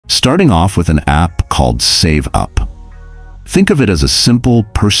Starting off with an app called Save Up. Think of it as a simple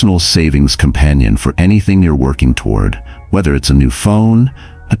personal savings companion for anything you're working toward, whether it's a new phone,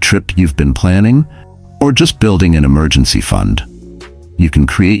 a trip you've been planning, or just building an emergency fund. You can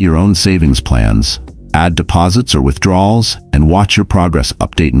create your own savings plans, add deposits or withdrawals, and watch your progress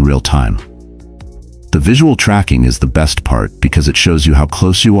update in real time. The visual tracking is the best part because it shows you how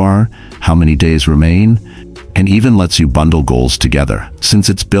close you are, how many days remain, and even lets you bundle goals together. Since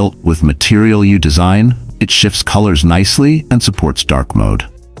it's built with material you design, it shifts colors nicely and supports dark mode.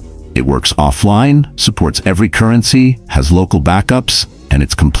 It works offline, supports every currency, has local backups, and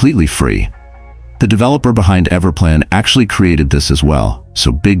it's completely free. The developer behind Everplan actually created this as well,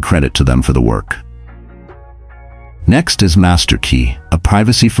 so big credit to them for the work. Next is MasterKey, a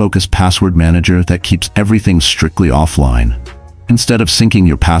privacy-focused password manager that keeps everything strictly offline. Instead of syncing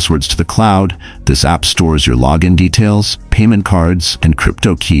your passwords to the cloud, this app stores your login details, payment cards, and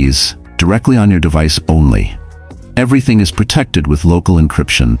crypto keys directly on your device only. Everything is protected with local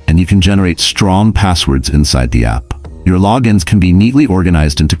encryption, and you can generate strong passwords inside the app. Your logins can be neatly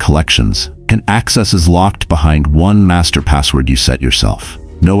organized into collections, and access is locked behind one master password you set yourself.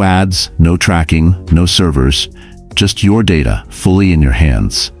 No ads, no tracking, no servers, just your data fully in your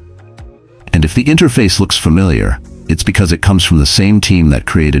hands. And if the interface looks familiar, it's because it comes from the same team that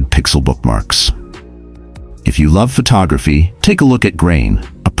created Pixel bookmarks. If you love photography, take a look at Grain,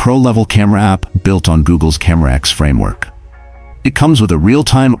 a pro-level camera app built on Google's Camera X framework. It comes with a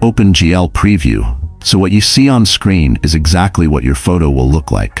real-time OpenGL preview, so what you see on screen is exactly what your photo will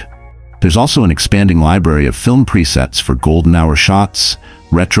look like. There's also an expanding library of film presets for golden hour shots,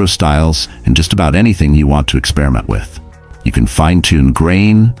 retro styles, and just about anything you want to experiment with. You can fine-tune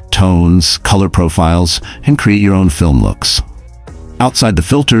grain, tones, color profiles, and create your own film looks. Outside the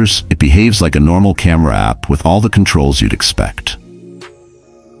filters, it behaves like a normal camera app with all the controls you'd expect.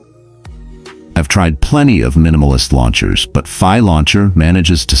 I've tried plenty of minimalist launchers, but Phi Launcher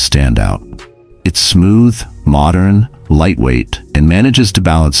manages to stand out. It's smooth, modern, lightweight, and manages to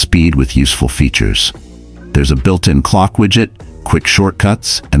balance speed with useful features. There's a built-in clock widget, quick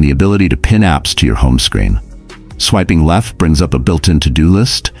shortcuts, and the ability to pin apps to your home screen. Swiping left brings up a built-in to-do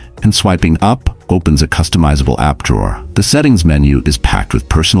list, and swiping up opens a customizable app drawer. The settings menu is packed with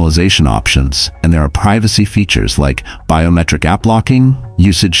personalization options, and there are privacy features like biometric app locking,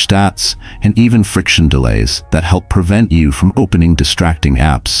 usage stats, and even friction delays that help prevent you from opening distracting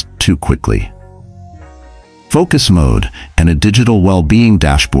apps too quickly. Focus mode and a digital well-being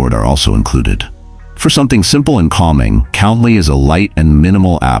dashboard are also included. For something simple and calming, Kountly is a light and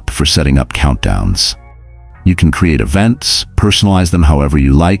minimal app for setting up countdowns. You can create events, personalize them however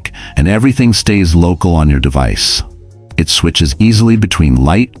you like, and everything stays local on your device. It switches easily between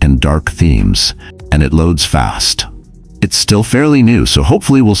light and dark themes, and it loads fast. It's still fairly new, so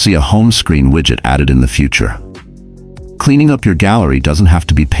hopefully we'll see a home screen widget added in the future. Cleaning up your gallery doesn't have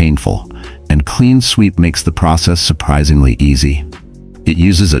to be painful, and Clean Sweep makes the process surprisingly easy. It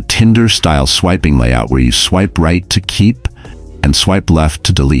uses a Tinder-style swiping layout where you swipe right to keep and swipe left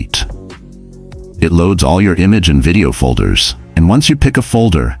to delete. It loads all your image and video folders, and once you pick a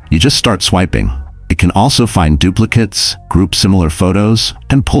folder, you just start swiping. It can also find duplicates, group similar photos,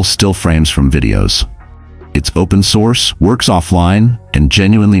 and pull still frames from videos. It's open source, works offline, and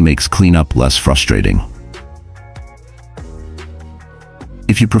genuinely makes cleanup less frustrating.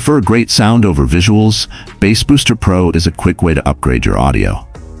 If you prefer great sound over visuals, Bass Booster Pro is a quick way to upgrade your audio.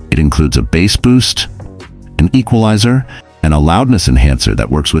 It includes a bass boost, an equalizer, and a loudness enhancer that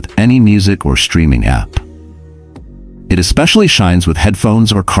works with any music or streaming app. It especially shines with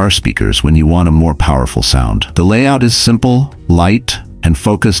headphones or car speakers when you want a more powerful sound. The layout is simple, light, and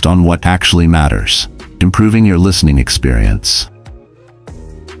focused on what actually matters, improving your listening experience.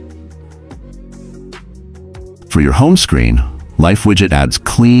 For your home screen, Life Widget adds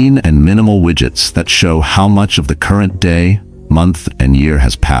clean and minimal widgets that show how much of the current day, month, and year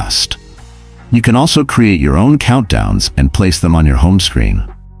has passed. You can also create your own countdowns and place them on your home screen,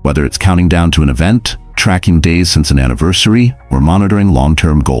 whether it's counting down to an event, tracking days since an anniversary, or monitoring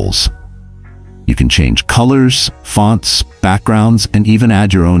long-term goals. You can change colors, fonts, backgrounds, and even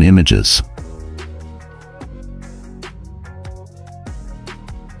add your own images.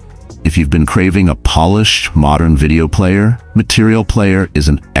 If you've been craving a polished, modern video player, Material Player is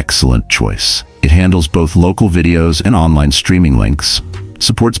an excellent choice. It handles both local videos and online streaming links,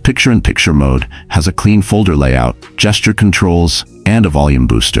 supports picture-in-picture mode, has a clean folder layout, gesture controls, and a volume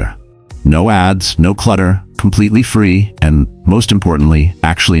booster. No ads, no clutter, completely free, and, most importantly,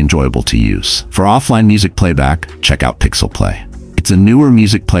 actually enjoyable to use. For offline music playback, check out Pixel Play. It's a newer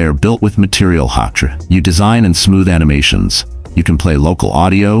music player built with Material Launcher. You design and smooth animations, You can play local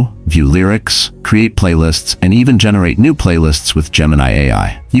audio, view lyrics, create playlists, and even generate new playlists with Gemini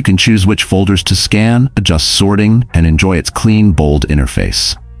AI. You can choose which folders to scan, adjust sorting, and enjoy its clean, bold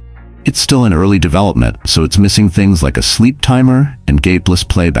interface. It's still in early development, so it's missing things like a sleep timer and gapeless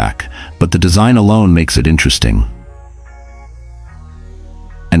playback, but the design alone makes it interesting.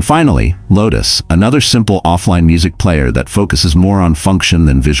 And finally, Lotus, another simple offline music player that focuses more on function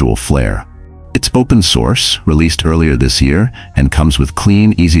than visual flair. It's open source, released earlier this year, and comes with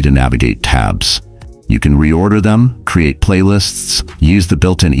clean, easy-to-navigate tabs. You can reorder them, create playlists, use the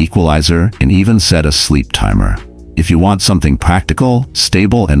built-in equalizer, and even set a sleep timer. If you want something practical,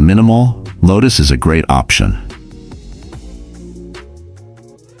 stable, and minimal, Lotus is a great option.